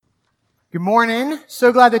Good morning.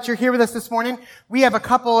 So glad that you're here with us this morning. We have a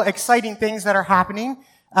couple exciting things that are happening.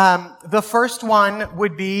 The first one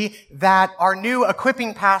would be that our new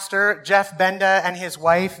equipping pastor, Jeff Benda, and his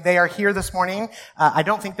wife, they are here this morning. I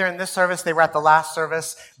don't think they're in this service. They were at the last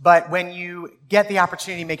service. But when you get the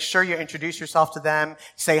opportunity, make sure you introduce yourself to them,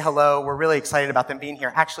 say hello. We're really excited about them being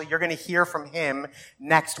here. Actually, you're going to hear from him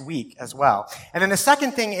next week as well. And then the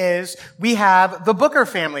second thing is we have the Booker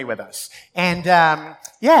family with us. And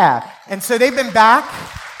and so they've been back.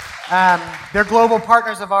 They're global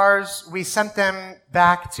partners of ours. We sent them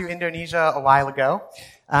back to Indonesia a while ago.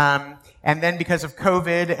 And then because of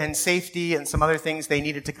COVID and safety and some other things, they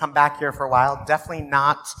needed to come back here for a while. Definitely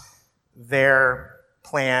not their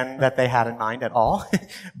plan that they had in mind at all.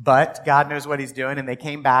 But God knows what he's doing, and they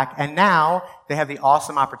came back. And now they have the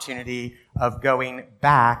awesome opportunity of going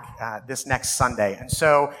back this next Sunday. And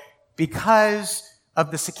so because of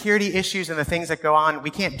the security issues and the things that go on, we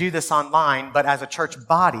can't do this online, but as a church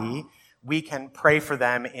body, we can pray for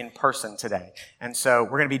them in person today. And so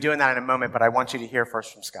we're going to be doing that in a moment, but I want you to hear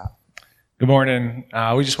first from Scott. Good morning.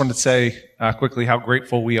 We just wanted to say quickly how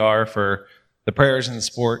grateful we are for the prayers and the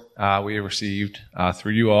support we have received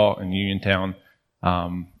through you all in Uniontown.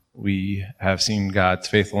 We have seen God's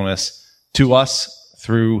faithfulness to us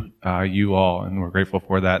through you all, and we're grateful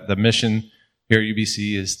for that. The mission here at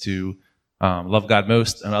UBC is to love God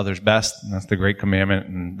most and others best, and that's the Great Commandment,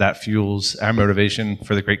 and that fuels our motivation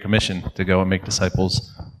for the Great Commission to go and make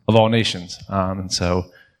disciples of all nations. And so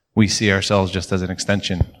we see ourselves just as an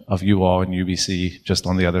extension of you all and UBC, just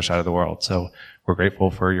on the other side of the world. So we're grateful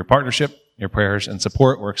for your partnership, your prayers, and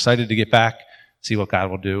support. We're excited to get back, see what God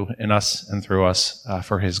will do in us and through us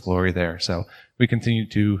for his glory there. So we continue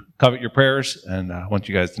to covet your prayers, and want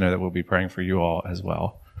you guys to know that we'll be praying for you all as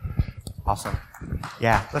well. Awesome.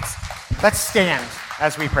 Yeah, let's stand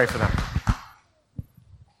as we pray for them.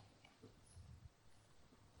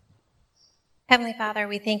 Heavenly Father,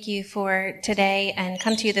 we thank you for today and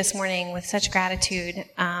come to you this morning with such gratitude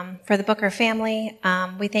for the Booker family.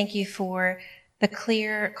 We thank you for the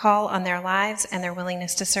clear call on their lives and their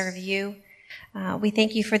willingness to serve you. We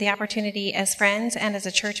thank you for the opportunity as friends and as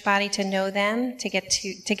a church body to know them, to get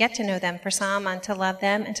to know them, for some, and to love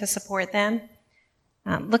them and to support them.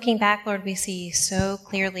 Looking back, Lord, we see so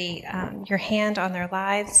clearly your hand on their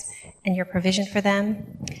lives and your provision for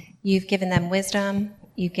them. You've given them wisdom.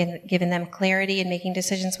 You've given them clarity in making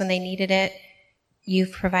decisions when they needed it.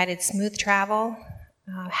 You've provided smooth travel,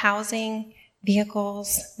 housing,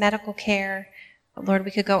 vehicles, medical care. Lord,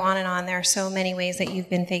 we could go on and on. There are so many ways that you've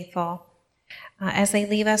been faithful. As they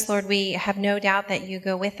leave us, Lord, we have no doubt that you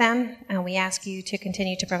go with them, and we ask you to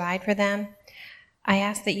continue to provide for them. I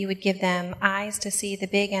ask that you would give them eyes to see the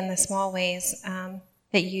big and the small ways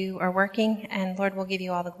that you are working, and Lord, we'll give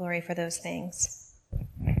you all the glory for those things.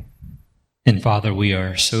 And Father, we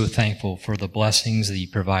are so thankful for the blessings that you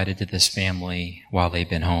provided to this family while they've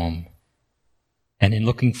been home. And in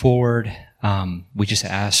looking forward, we just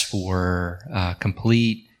ask for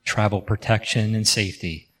complete travel protection and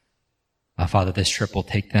safety. Father, this trip will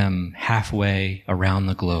take them halfway around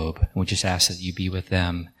the globe. And we just ask that you be with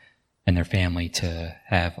them and their family to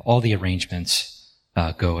have all the arrangements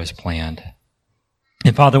go as planned.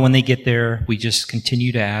 And Father, when they get there, we just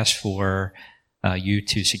continue to ask for you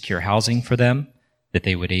to secure housing for them, that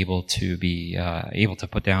they would be able to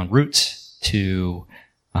put down roots, to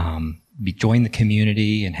join the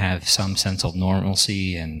community and have some sense of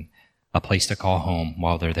normalcy and a place to call home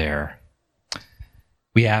while they're there.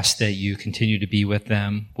 We ask that you continue to be with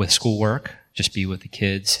them with schoolwork. Just be with the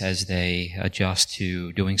kids as they adjust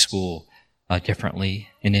to doing school differently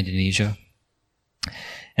in Indonesia.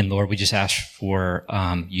 And Lord, we just ask for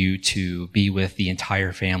you to be with the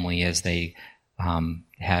entire family as they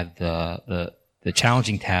have the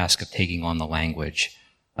challenging task of taking on the language.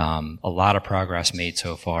 A lot of progress made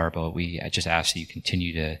so far, but I just ask that you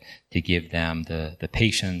continue to give them the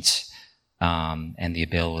patience and the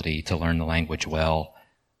ability to learn the language well.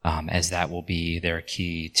 As that will be their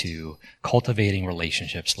key to cultivating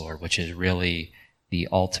relationships, Lord, which is really the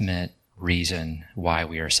ultimate reason why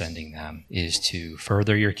we are sending them, is to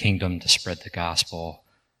further your kingdom, to spread the gospel,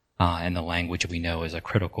 and the language we know is a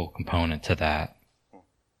critical component to that.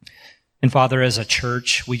 And Father, as a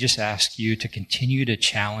church, we just ask you to continue to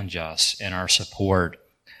challenge us in our support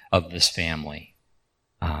of this family,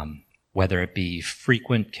 whether it be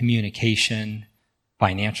frequent communication,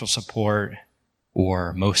 financial support,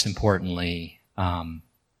 or most importantly,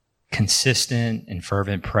 consistent and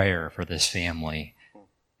fervent prayer for this family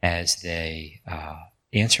as they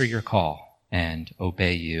answer your call and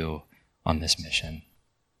obey you on this mission.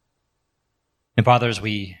 And Father, as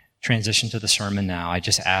we transition to the sermon now, I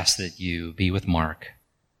just ask that you be with Mark.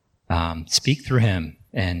 Speak through him,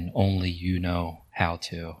 and only you know how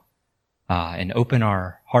to. And open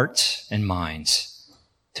our hearts and minds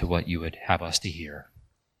to what you would have us to hear.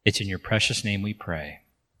 It's in your precious name we pray.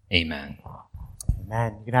 Amen.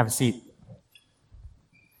 Amen. You can have a seat.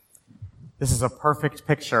 This is a perfect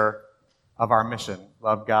picture of our mission.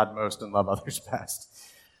 Love God most and love others best.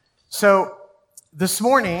 So this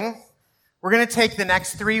morning, we're going to take the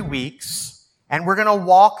next 3 weeks and we're going to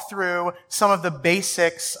walk through some of the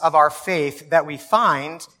basics of our faith that we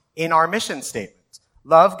find in our mission statement.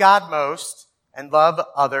 Love God most and love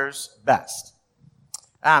others best.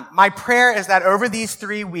 My prayer is that over these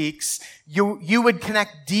 3 weeks, you would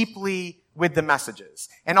connect deeply with the messages.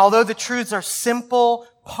 And although the truths are simple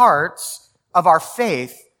parts of our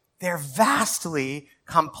faith, they're vastly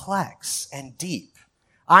complex and deep.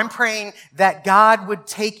 I'm praying that God would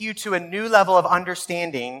take you to a new level of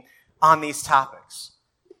understanding on these topics.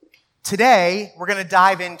 Today, we're going to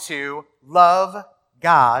dive into love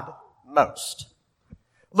God most.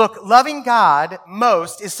 Look, loving God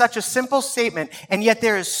most is such a simple statement, and yet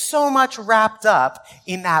there is so much wrapped up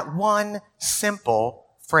in that one simple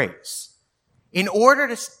phrase. In order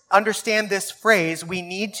to understand this phrase, we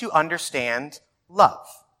need to understand love.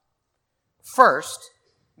 First,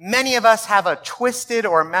 many of us have a twisted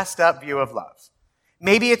or messed up view of love.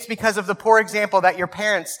 Maybe it's because of the poor example that your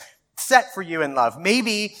parents set for you in love.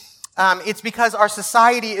 Maybe it's because our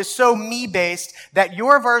society is so me-based that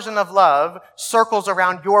your version of love circles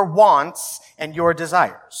around your wants and your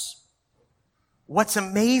desires. What's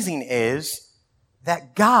amazing is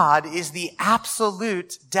that God is the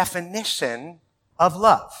absolute definition of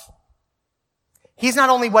love. He's not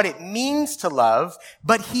only what it means to love,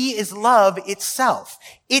 but he is love itself.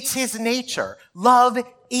 It's his nature. Love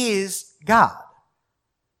is God.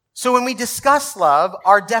 So when we discuss love,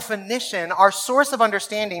 our definition, our source of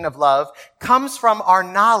understanding of love comes from our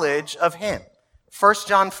knowledge of him. 1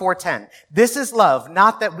 John 4:10. This is love,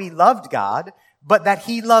 not that we loved God, but that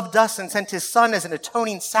he loved us and sent his son as an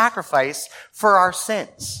atoning sacrifice for our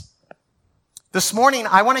sins. This morning,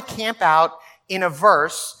 I want to camp out in a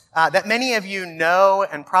verse that many of you know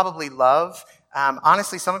and probably love.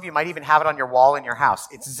 Honestly, some of you might even have it on your wall in your house.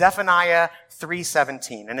 It's Zephaniah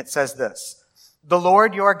 3:17, and it says this. The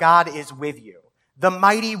Lord your God is with you, the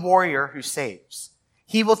mighty warrior who saves.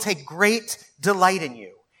 He will take great delight in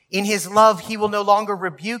you. In his love, he will no longer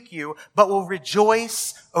rebuke you, but will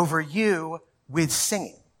rejoice over you with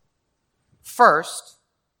singing. First,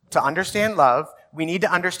 to understand love, we need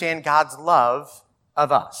to understand God's love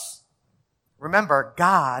of us. Remember,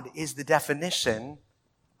 God is the definition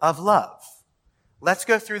of love. Let's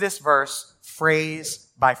go through this verse phrase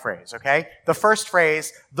by phrase, okay? The first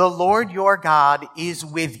phrase, the Lord your God is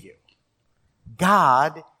with you.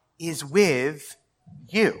 God is with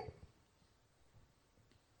you.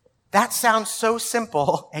 That sounds so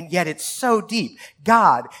simple, and yet it's so deep.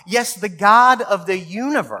 God, yes, the God of the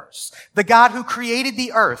universe, the God who created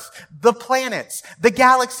the earth, the planets, the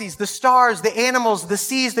galaxies, the stars, the animals, the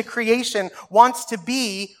seas, the creation, wants to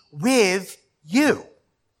be with you.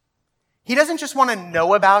 He doesn't just want to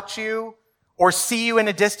know about you or see you in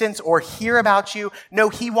a distance or hear about you. No,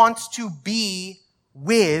 he wants to be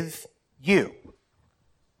with you.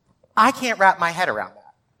 I can't wrap my head around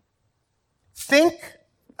that. Think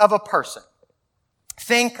of a person.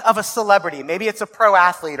 Think of a celebrity. Maybe it's a pro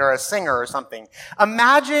athlete or a singer or something.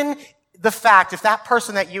 Imagine the fact if that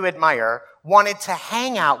person that you admire wanted to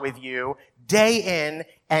hang out with you day in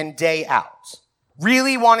and day out.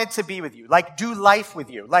 Really wanted to be with you, like do life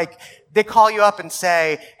with you. Like they call you up and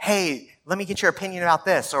say, hey, let me get your opinion about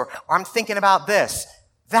this, or I'm thinking about this.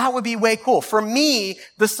 That would be way cool. For me,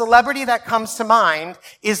 the celebrity that comes to mind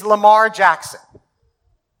is Lamar Jackson.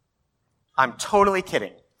 I'm totally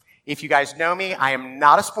kidding. If you guys know me, I am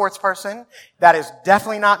not a sports person. That is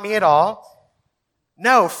definitely not me at all.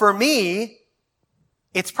 No, for me,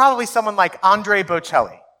 it's probably someone like Andre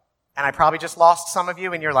Bocelli. And I probably just lost some of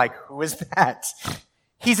you, and you're like, who is that?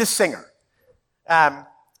 He's a singer.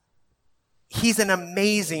 He's an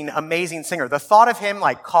amazing, amazing singer. The thought of him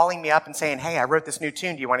like calling me up and saying, hey, I wrote this new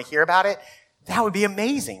tune. Do you want to hear about it? That would be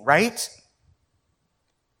amazing, right?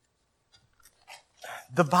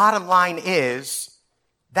 The bottom line is,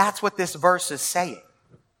 that's what this verse is saying.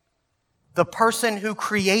 The person who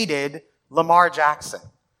created Lamar Jackson,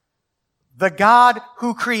 the God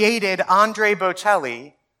who created Andre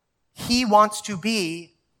Bocelli, he wants to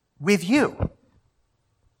be with you.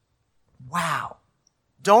 Wow.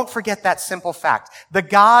 Don't forget that simple fact. The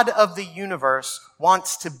God of the universe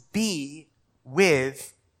wants to be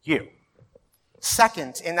with you.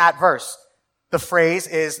 Second, in that verse, The phrase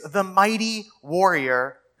is the mighty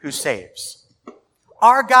warrior who saves.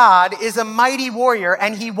 Our God is a mighty warrior,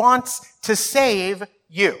 and he wants to save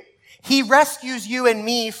you. He rescues you and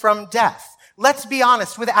me from death. Let's be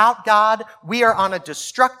honest, without God, we are on a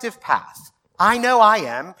destructive path. I know I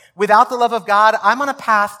am. Without the love of God, I'm on a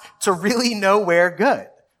path to really nowhere good.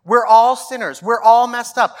 We're all sinners. We're all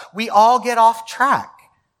messed up. We all get off track.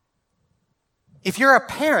 If you're a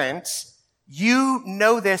parent, you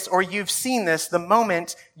know this or you've seen this the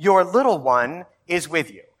moment your little one is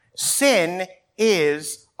with you. Sin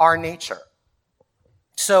is our nature.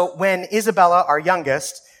 So when Isabella, our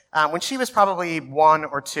youngest, when she was probably 1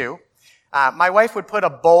 or 2, my wife would put a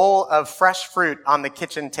bowl of fresh fruit on the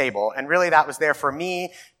kitchen table. And really that was there for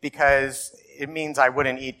me because it means I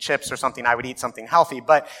wouldn't eat chips or something. I would eat something healthy.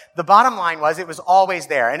 But the bottom line was it was always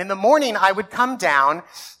there. And in the morning, I would come down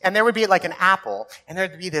and there would be like an apple and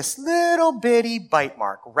there'd be this little bitty bite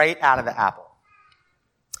mark right out of the apple.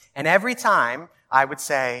 And every time I would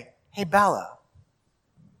say, "Hey, Bella,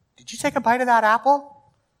 did you take a bite of that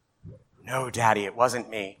apple?" "No, Daddy, it wasn't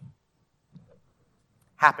me."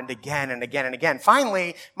 Happened again and again and again.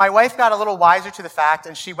 Finally, my wife got a little wiser to the fact,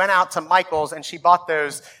 and she went out to Michael's and she bought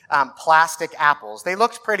those plastic apples. They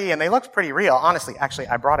looked pretty, and they looked pretty real. Honestly, actually,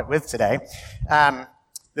 I brought it with today.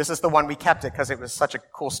 This is the one we kept it because it was such a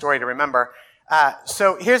cool story to remember.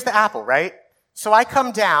 So here's the apple, right? So I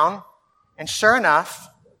come down, and sure enough,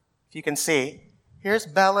 if you can see, here's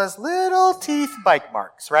Bella's little teeth bite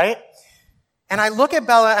marks, right? And I look at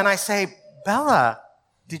Bella and I say, "Bella,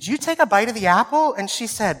 did you take a bite of the apple?" And she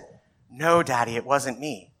said, "No, Daddy, it wasn't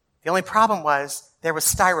me. The only problem was there was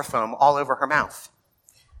styrofoam all over her mouth."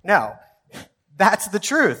 No, that's the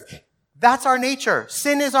truth. That's our nature.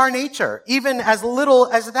 Sin is our nature, even as little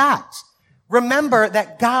as that. Remember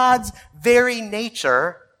that God's very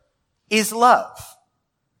nature is love.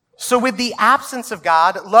 So with the absence of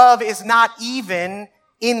God, love is not even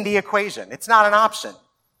in the equation. It's not an option.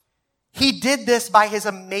 He did this by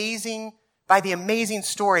the amazing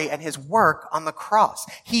story and his work on the cross.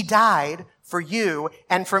 He died for you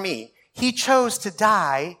and for me. He chose to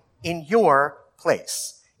die in your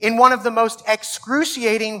place in one of the most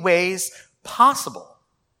excruciating ways possible.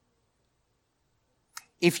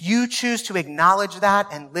 If you choose to acknowledge that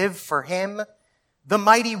and live for him, the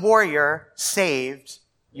mighty warrior saved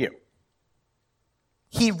you.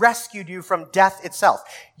 He rescued you from death itself.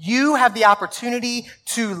 You have the opportunity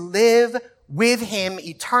to live with him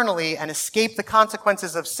eternally and escape the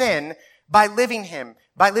consequences of sin by living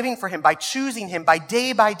for him, by choosing him, by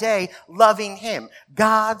day loving him.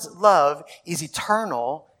 God's love is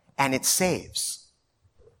eternal and it saves.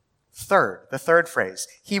 The third phrase,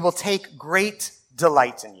 he will take great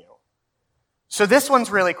delight in you. So this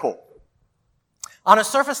one's really cool. On a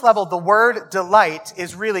surface level, the word delight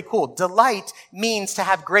is really cool. Delight means to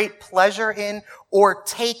have great pleasure in or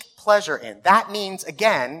take pleasure in. That means,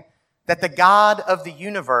 again, that the God of the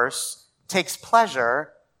universe takes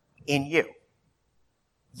pleasure in you.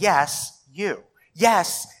 Yes, you.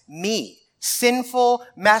 Yes, me. Sinful,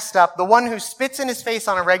 messed up, the one who spits in his face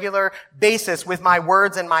on a regular basis with my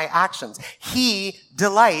words and my actions. He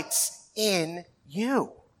delights in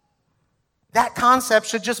you. That concept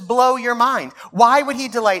should just blow your mind. Why would he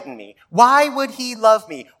delight in me? Why would he love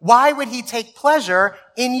me? Why would he take pleasure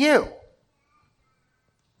in you?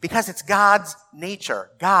 Because it's God's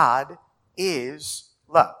nature. God is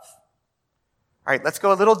love. All right, let's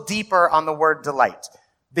go a little deeper on the word delight.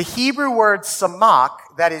 The Hebrew word samak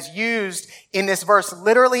that is used in this verse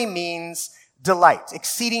literally means delight,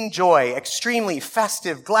 exceeding joy, extremely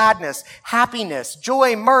festive, gladness, happiness,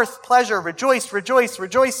 joy, mirth, pleasure,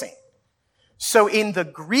 rejoicing. So in the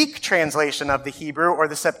Greek translation of the Hebrew or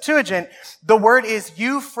the Septuagint, the word is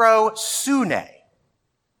euphrosune.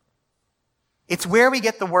 It's where we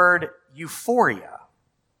get the word euphoria.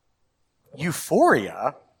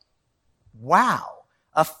 Euphoria? Wow.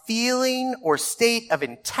 A feeling or state of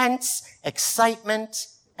intense excitement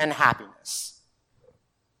and happiness.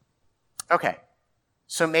 Okay,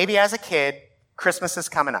 so maybe as a kid, Christmas is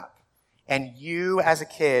coming up, and you as a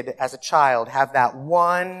kid, as a child, have that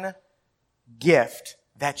one gift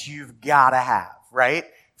that you've got to have, right?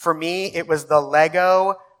 For me, it was the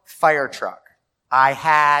Lego fire truck. I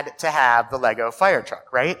had to have the Lego fire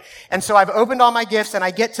truck, right? And so I've opened all my gifts, and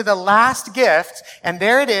I get to the last gift, and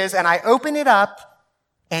there it is, and I open it up,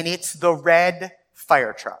 and it's the red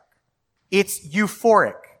fire truck. It's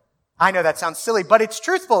euphoric. I know that sounds silly, but it's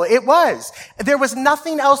truthful. It was. There was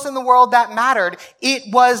nothing else in the world that mattered. It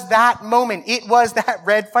was that moment. It was that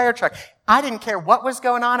red fire truck. I didn't care what was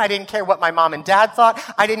going on. I didn't care what my mom and dad thought.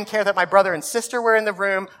 I didn't care that my brother and sister were in the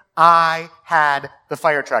room. I had the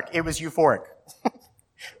fire truck. It was euphoric.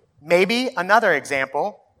 Maybe another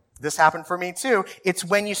example, this happened for me too, it's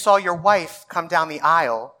when you saw your wife come down the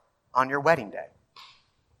aisle on your wedding day.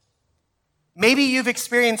 Maybe you've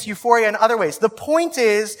experienced euphoria in other ways. The point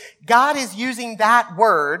is, God is using that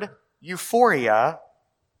word, euphoria,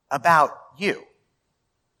 about you.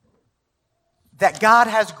 That God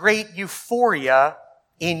has great euphoria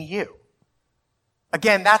in you.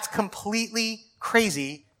 Again, that's completely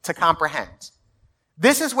crazy to comprehend.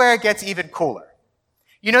 This is where it gets even cooler.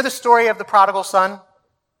 You know the story of the prodigal son?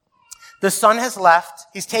 The son has left.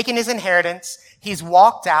 He's taken his inheritance. He's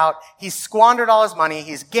walked out. He's squandered all his money.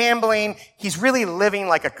 He's gambling. He's really living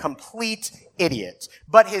like a complete idiot.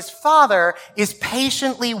 But his father is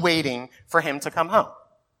patiently waiting for him to come home.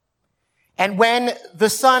 And when the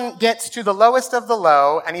son gets to the lowest of the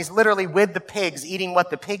low, and he's literally with the pigs, eating what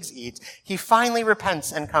the pigs eat, he finally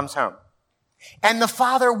repents and comes home. And the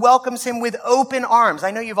father welcomes him with open arms.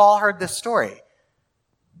 I know you've all heard this story.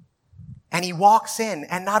 And he walks in,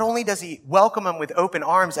 and not only does he welcome him with open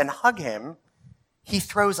arms and hug him, he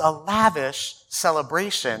throws a lavish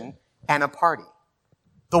celebration and a party.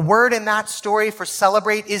 The word in that story for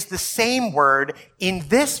celebrate is the same word in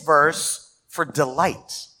this verse for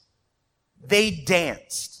delight. They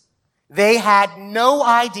danced. They had no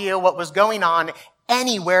idea what was going on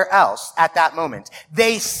anywhere else at that moment.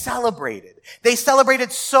 They celebrated. They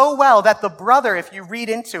celebrated so well that the brother, if you read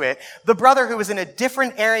into it, the brother who was in a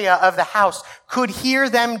different area of the house could hear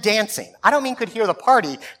them dancing. I don't mean could hear the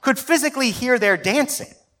party, could physically hear their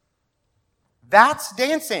dancing. That's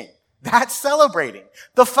dancing. That's celebrating.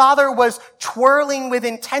 The father was twirling with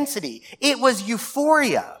intensity. It was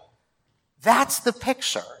euphoria. That's the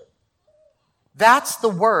picture. That's the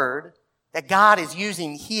word that God is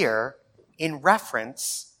using here in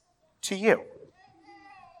reference to you.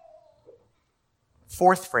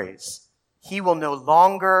 Fourth phrase, he will no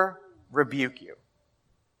longer rebuke you.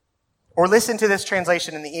 Or listen to this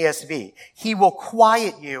translation in the ESV. He will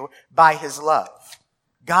quiet you by his love.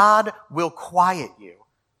 God will quiet you.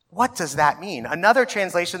 What does that mean? Another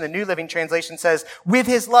translation, the New Living Translation, says, with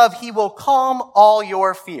his love, he will calm all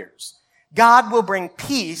your fears. God will bring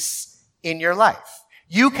peace in your life.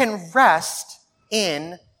 You can rest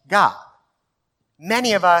in God.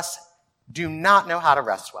 Many of us do not know how to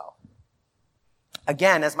rest well.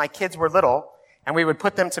 Again, as my kids were little and we would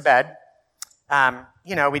put them to bed,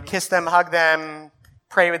 we'd kiss them, hug them,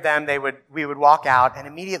 pray with them. We would walk out, and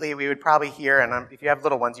immediately we would probably hear, and if you have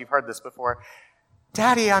little ones, you've heard this before,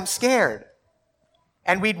 Daddy, I'm scared.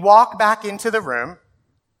 And we'd walk back into the room,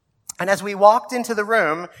 and as we walked into the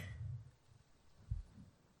room,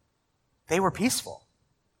 they were peaceful.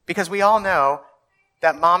 Because we all know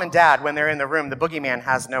that mom and dad, when they're in the room, the boogeyman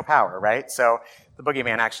has no power, right? So the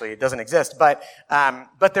boogeyman actually doesn't exist. But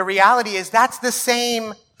the reality is that's the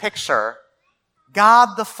same picture.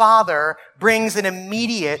 God the Father brings an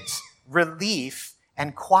immediate relief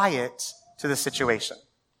and quiet to the situation.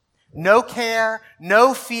 No care,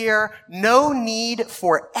 no fear, no need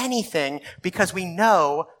for anything because we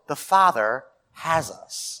know the Father has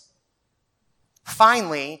us.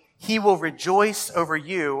 Finally, he will rejoice over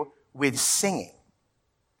you with singing.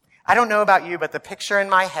 I don't know about you, but the picture in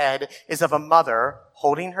my head is of a mother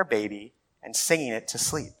holding her baby and singing it to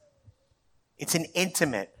sleep. It's an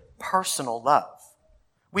intimate, personal love.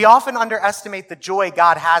 We often underestimate the joy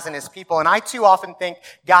God has in his people, and I too often think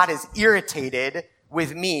God is irritated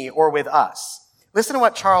with me or with us. Listen to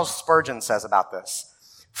what Charles Spurgeon says about this.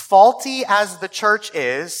 Faulty as the church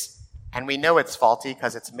is, and we know it's faulty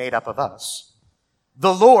because it's made up of us,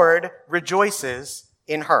 the Lord rejoices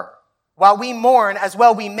in her. While we mourn, as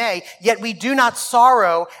well we may, yet we do not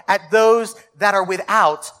sorrow at those that are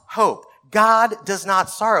without hope. God does not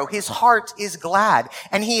sorrow. His heart is glad,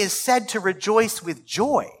 and he is said to rejoice with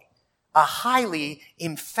joy, a highly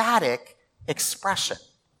emphatic expression.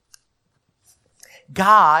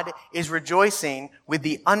 God is rejoicing with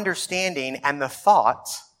the understanding and the thought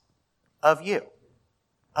of you,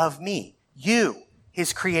 of me, you,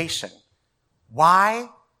 his creation. Why?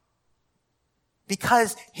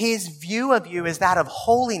 Because his view of you is that of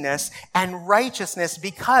holiness and righteousness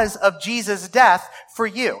because of Jesus' death for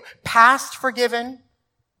you. Past forgiven,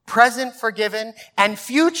 present forgiven, and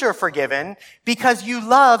future forgiven because you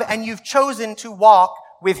love and you've chosen to walk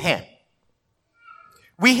with him.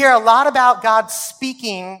 We hear a lot about God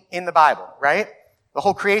speaking in the Bible, right? The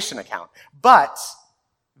whole creation account. But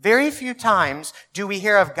very few times do we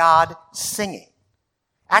hear of God singing.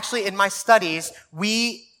 Actually, in my studies,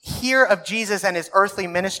 we hear of Jesus and his earthly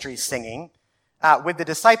ministry singing with the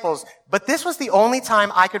disciples, but this was the only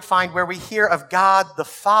time I could find where we hear of God the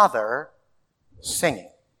Father singing.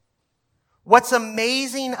 What's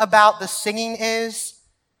amazing about the singing is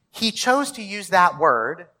he chose to use that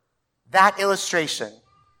word, that illustration,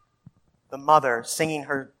 the mother singing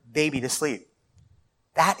her baby to sleep,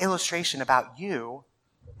 that illustration about you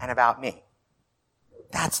and about me.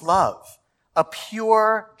 That's love, a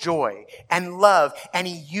pure joy and love, and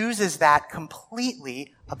he uses that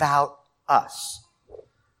completely about us.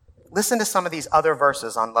 Listen to some of these other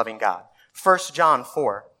verses on loving God. 1 John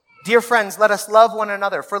 4. Dear friends, let us love one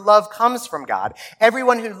another, for love comes from God.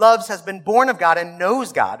 Everyone who loves has been born of God and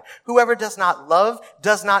knows God. Whoever does not love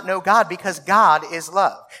does not know God, because God is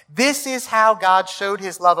love. This is how God showed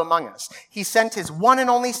his love among us. He sent his one and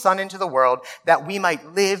only Son into the world that we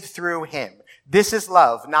might live through him. This is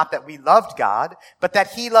love, not that we loved God, but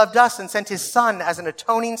that he loved us and sent his Son as an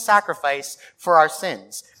atoning sacrifice for our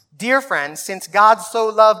sins. Dear friends, since God so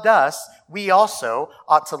loved us, we also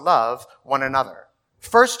ought to love one another.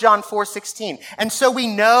 1 John 4:16. And so we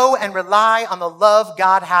know and rely on the love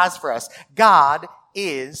God has for us. God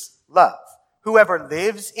is love. Whoever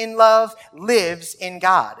lives in love lives in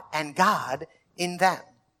God, and God in them.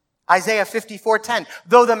 Isaiah 54:10.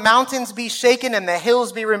 Though the mountains be shaken and the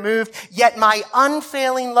hills be removed, yet my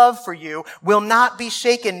unfailing love for you will not be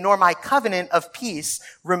shaken, nor my covenant of peace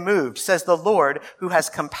removed, says the Lord who has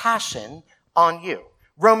compassion on you.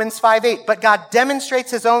 Romans 5:8, but God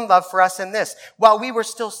demonstrates his own love for us in this: while we were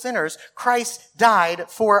still sinners, Christ died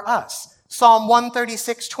for us. Psalm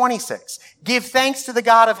 136:26, give thanks to the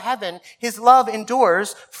God of heaven, his love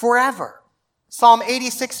endures forever. Psalm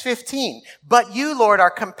 86:15, but you, Lord,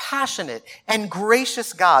 are compassionate and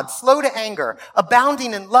gracious God, slow to anger,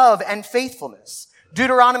 abounding in love and faithfulness.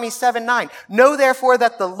 Deuteronomy 7:9, know therefore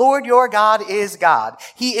that the Lord your God is God.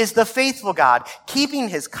 He is the faithful God, keeping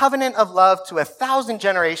his covenant of love to 1,000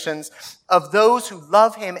 generations of those who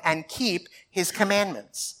love him and keep his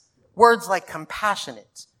commandments. Words like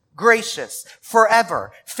compassionate, gracious,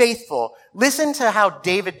 forever, faithful. Listen to how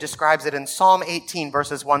David describes it in Psalm 18,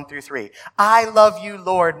 verses 1-3. I love you,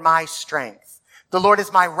 Lord, my strength. The Lord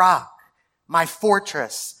is my rock, my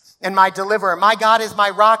fortress, and my deliverer. My God is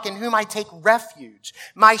my rock in whom I take refuge,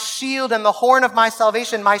 my shield and the horn of my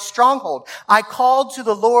salvation, my stronghold. I called to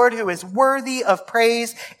the Lord who is worthy of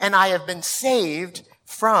praise, and I have been saved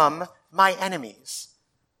from my enemies.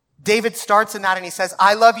 David starts in that and he says,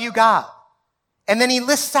 I love you, God. And then he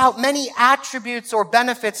lists out many attributes or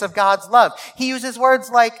benefits of God's love. He uses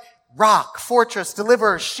words like rock, fortress,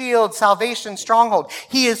 deliverer, shield, salvation, stronghold.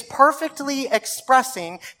 He is perfectly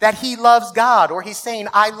expressing that he loves God, or he's saying,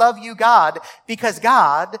 I love you, God, because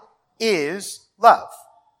God is love.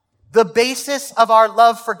 The basis of our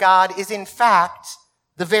love for God is, in fact,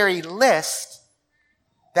 the very list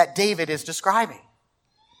that David is describing.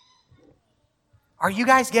 Are you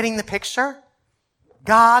guys getting the picture?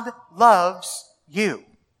 God loves you.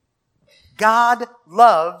 God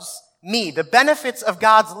loves me. The benefits of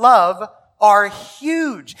God's love are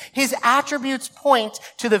huge. His attributes point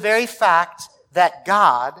to the very fact that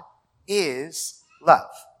God is love.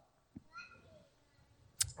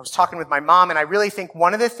 I was talking with my mom, and I really think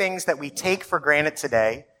one of the things that we take for granted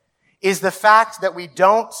today is the fact that we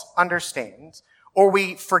don't understand or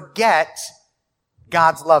we forget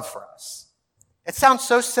God's love for us. It sounds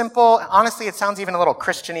so simple. Honestly, it sounds even a little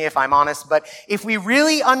Christian-y if I'm honest. But if we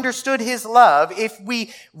really understood his love, if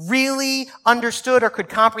we really understood or could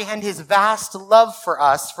comprehend his vast love for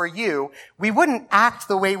us, for you, we wouldn't act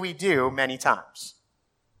the way we do many times.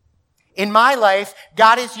 In my life,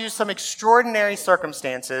 God has used some extraordinary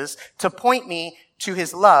circumstances to point me to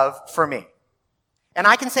his love for me. And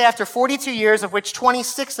I can say after 42 years, of which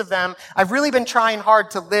 26 of them, I've really been trying hard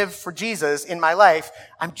to live for Jesus in my life,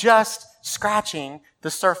 I'm just scratching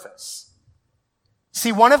the surface.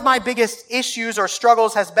 See, one of my biggest issues or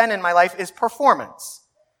struggles has been in my life is performance.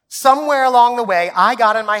 Somewhere along the way, I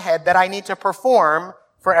got in my head that I need to perform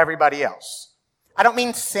for everybody else. I don't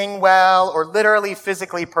mean sing well or literally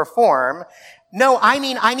physically perform. No, I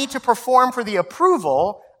mean I need to perform for the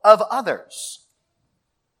approval of others.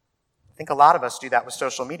 I think a lot of us do that with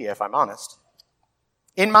social media, if I'm honest.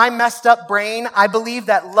 In my messed up brain, I believe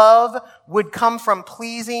that love would come from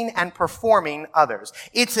pleasing and performing others.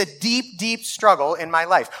 It's a deep, deep struggle in my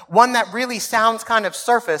life. One that really sounds kind of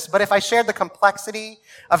surface, but if I shared the complexity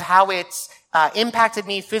of how it's impacted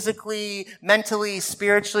me physically, mentally,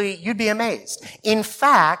 spiritually, you'd be amazed. In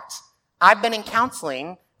fact, I've been in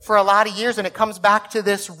counseling for a lot of years, and it comes back to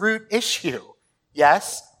this root issue.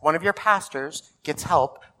 Yes, one of your pastors gets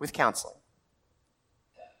help with counseling.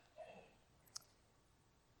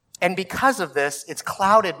 And because of this, it's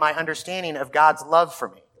clouded my understanding of God's love for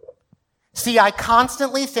me. See, I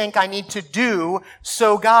constantly think I need to do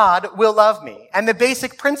so God will love me. And the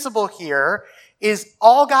basic principle here is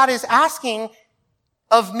all God is asking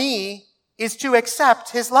of me is to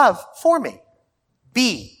accept his love for me.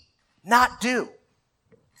 Be, not do.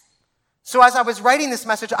 So as I was writing this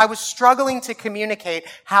message, I was struggling to communicate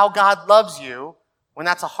how God loves you when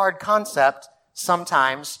that's a hard concept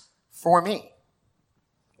sometimes for me.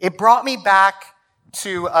 It brought me back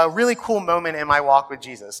to a really cool moment in my walk with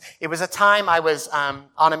Jesus. It was a time I was on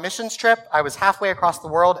a missions trip. I was halfway across the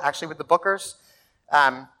world, actually with the Bookers.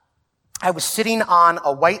 I was sitting on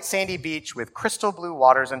a white sandy beach with crystal blue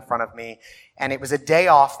waters in front of me, and it was a day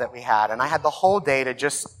off that we had, and I had the whole day to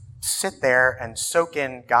just sit there and soak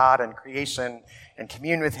in God and creation and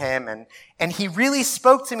commune with him. And he really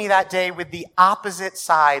spoke to me that day with the opposite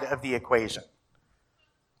side of the equation.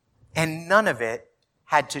 And none of it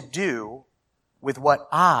had to do with what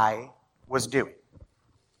I was doing.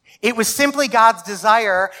 It was simply God's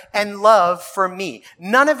desire and love for me.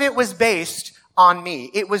 None of it was based on me.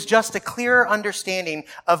 It was just a clearer understanding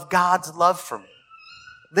of God's love for me.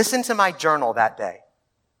 Listen to my journal that day.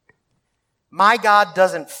 My God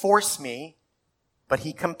doesn't force me, but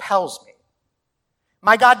he compels me.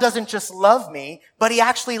 My God doesn't just love me, but he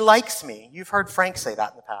actually likes me. You've heard Frank say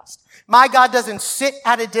that in the past. My God doesn't sit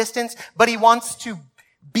at a distance, but he wants to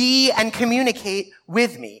be and communicate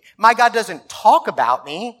with me. My God doesn't talk about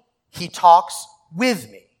me. He talks with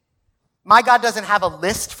me. My God doesn't have a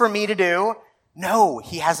list for me to do. No,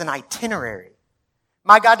 he has an itinerary.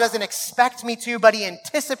 My God doesn't expect me to, but he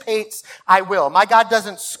anticipates I will. My God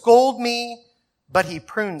doesn't scold me, but he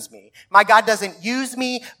prunes me. My God doesn't use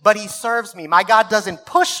me, but he serves me. My God doesn't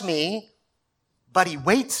push me, but he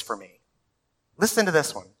waits for me. Listen to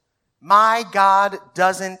this one. My God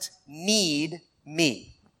doesn't need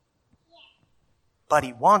me, but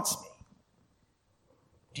he wants me.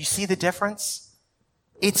 Do you see the difference?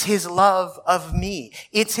 It's his love of me.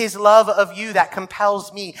 It's his love of you that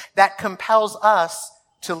compels me, that compels us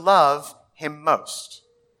to love him most.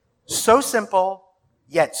 So simple,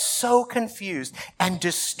 yet so confused and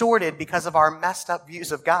distorted because of our messed up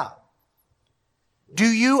views of God. Do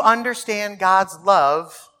you understand God's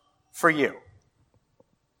love for you?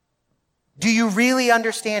 Do you really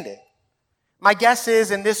understand it? My guess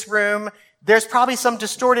is in this room, there's probably some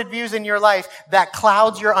distorted views in your life that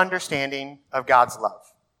clouds your understanding of God's love.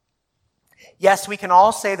 Yes, we can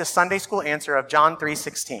all say the Sunday school answer of John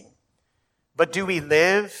 3:16. But do we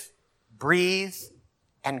live, breathe,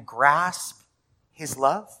 and grasp his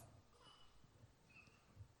love?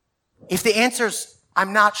 If the answer's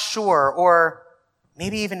I'm not sure, or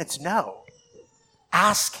maybe even it's no,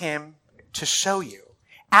 ask him to show you.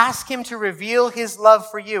 Ask him to reveal his love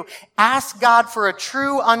for you. Ask God for a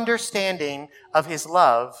true understanding of his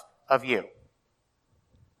love of you.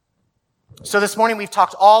 So this morning we've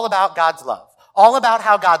talked all about God's love, all about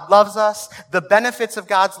how God loves us, the benefits of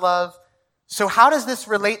God's love. So how does this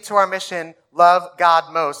relate to our mission, love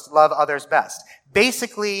God most, love others best?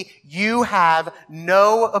 Basically, you have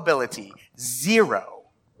no ability, zero,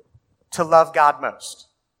 to love God most,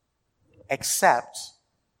 except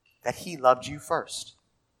that he loved you first.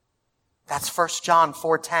 That's 1 John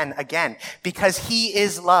 4:10 again, because he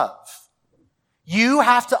is love. You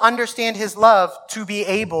have to understand his love to be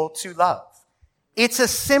able to love. It's a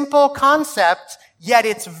simple concept, yet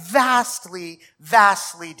it's vastly,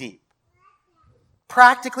 vastly deep.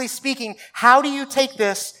 Practically speaking, how do you take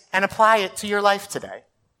this and apply it to your life today?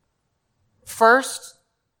 First,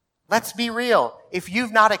 let's be real. If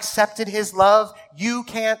you've not accepted his love, you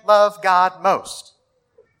can't love God most.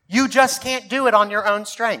 You just can't do it on your own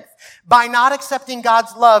strength. By not accepting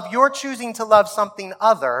God's love, you're choosing to love something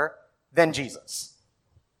other than Jesus.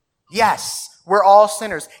 Yes, we're all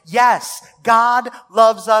sinners. Yes, God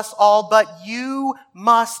loves us all, but you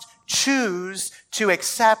must choose to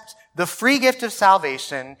accept the free gift of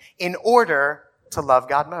salvation in order to love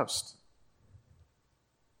God most.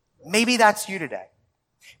 Maybe that's you today.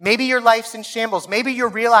 Maybe your life's in shambles. Maybe you're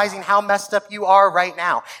realizing how messed up you are right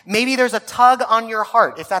now. Maybe there's a tug on your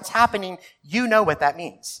heart. If that's happening, you know what that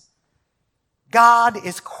means. God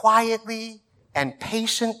is quietly and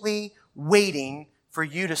patiently waiting for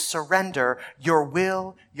you to surrender your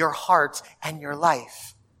will, your heart, and your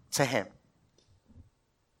life to him.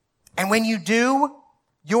 And when you do,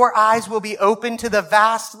 your eyes will be open to the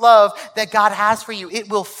vast love that God has for you. It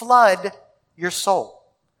will flood your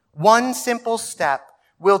soul. One simple step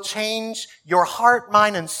will change your heart,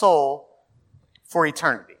 mind, and soul for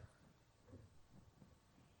eternity.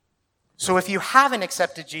 So if you haven't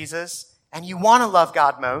accepted Jesus and you want to love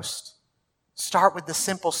God most, start with the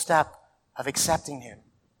simple step of accepting him.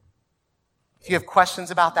 If you have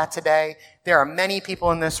questions about that today, there are many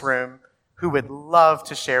people in this room who would love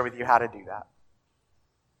to share with you how to do that.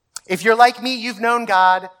 If you're like me, you've known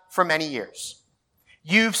God for many years.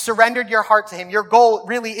 You've surrendered your heart to him. Your goal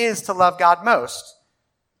really is to love God most.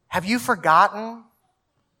 Have you forgotten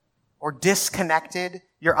or disconnected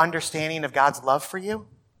your understanding of God's love for you?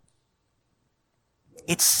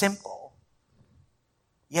 It's simple,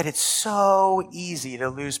 yet it's so easy to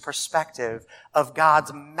lose perspective of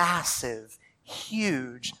God's massive,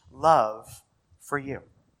 huge love for you.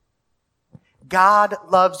 God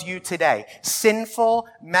loves you today, sinful,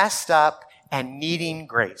 messed up, and needing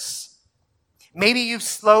grace. Maybe you've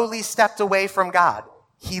slowly stepped away from God.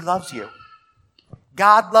 He loves you.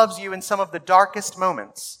 God loves you in some of the darkest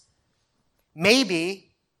moments.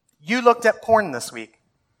 Maybe you looked at porn this week.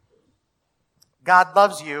 God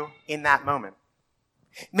loves you in that moment.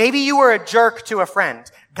 Maybe you were a jerk to a friend.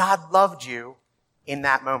 God loved you in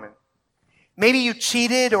that moment. Maybe you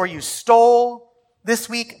cheated or you stole this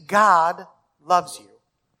week. God loves you.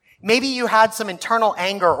 Maybe you had some internal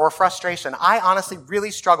anger or frustration. I honestly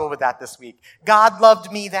really struggled with that this week. God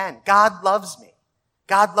loved me then. God loves me.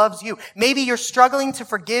 God loves you. Maybe you're struggling to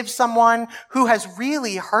forgive someone who has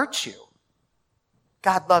really hurt you.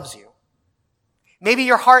 God loves you. Maybe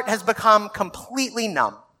your heart has become completely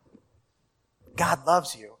numb. God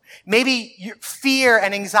loves you. Maybe your fear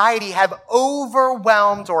and anxiety have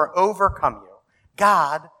overwhelmed or overcome you.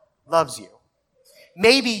 God loves you.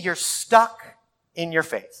 Maybe you're stuck in your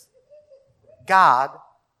faith. God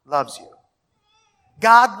loves you.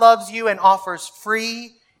 God loves you and offers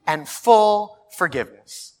free and full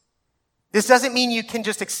forgiveness. This doesn't mean you can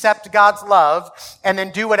just accept God's love and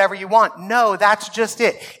then do whatever you want. No, that's just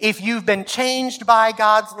it. If you've been changed by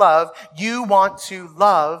God's love, you want to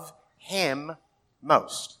love him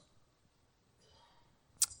most.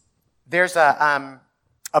 There's a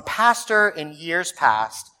pastor in years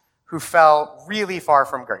past who fell really far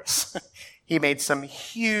from grace. He made some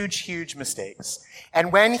huge, huge mistakes.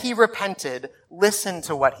 And when he repented, listen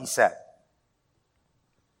to what he said.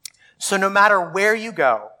 So no matter where you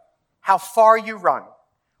go, how far you run,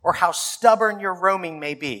 or how stubborn your roaming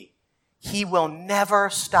may be, he will never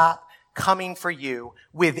stop coming for you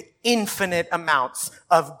with infinite amounts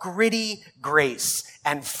of gritty grace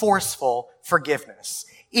and forceful forgiveness.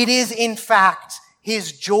 It is, in fact,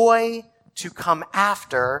 his joy to come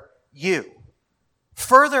after you.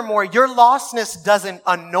 Furthermore, your lostness doesn't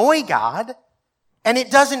annoy God, and it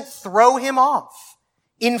doesn't throw him off.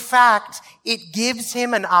 In fact, it gives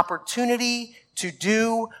him an opportunity to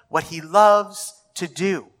do what he loves to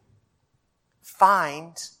do.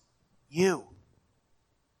 Find you.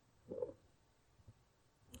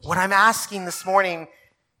 What I'm asking this morning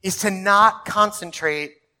is to not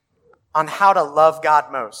concentrate on how to love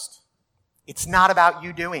God most. It's not about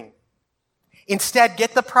you doing. Instead,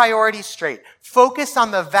 get the priorities straight. Focus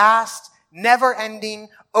on the vast, never-ending,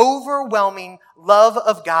 overwhelming love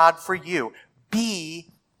of God for you.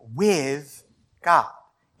 Be with God.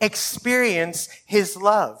 Experience his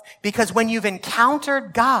love. Because when you've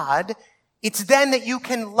encountered God, it's then that you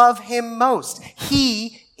can love him most.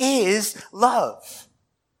 He is love.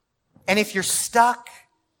 And if you're stuck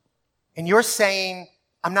and you're saying,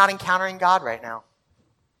 I'm not encountering God right now,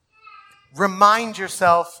 remind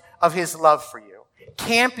yourself of his love for you.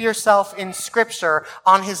 Camp yourself in Scripture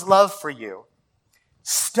on his love for you.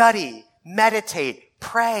 Study, meditate,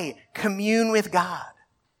 pray, commune with God.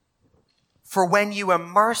 For when you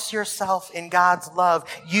immerse yourself in God's love,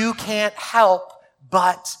 you can't help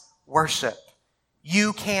but worship.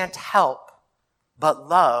 You can't help but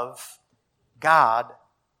love God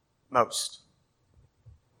most.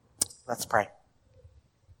 Let's pray.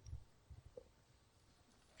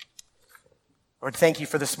 Lord, thank you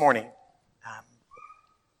for this morning.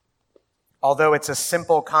 Although it's a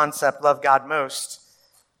simple concept, love God most,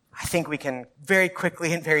 I think we can very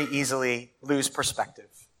quickly and very easily lose perspective.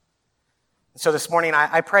 So this morning,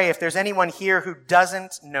 I pray if there's anyone here who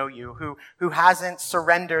doesn't know you, who hasn't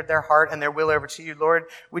surrendered their heart and their will over to you, Lord,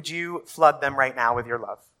 would you flood them right now with your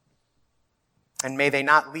love? And may they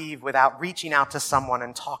not leave without reaching out to someone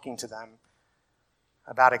and talking to them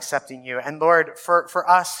about accepting you. And Lord, for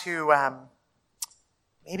us who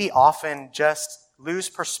maybe often just lose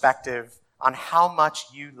perspective on how much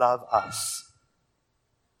you love us,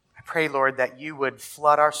 I pray, Lord, that you would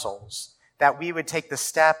flood our souls, that we would take the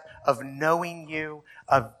step of knowing you,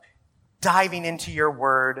 of diving into your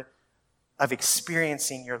word, of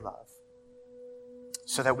experiencing your love,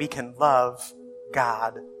 so that we can love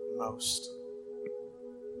God most.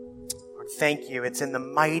 Lord, thank you. It's in the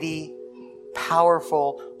mighty,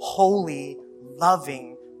 powerful, holy,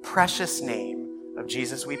 loving, precious name of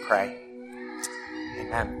Jesus we pray.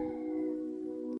 Amen.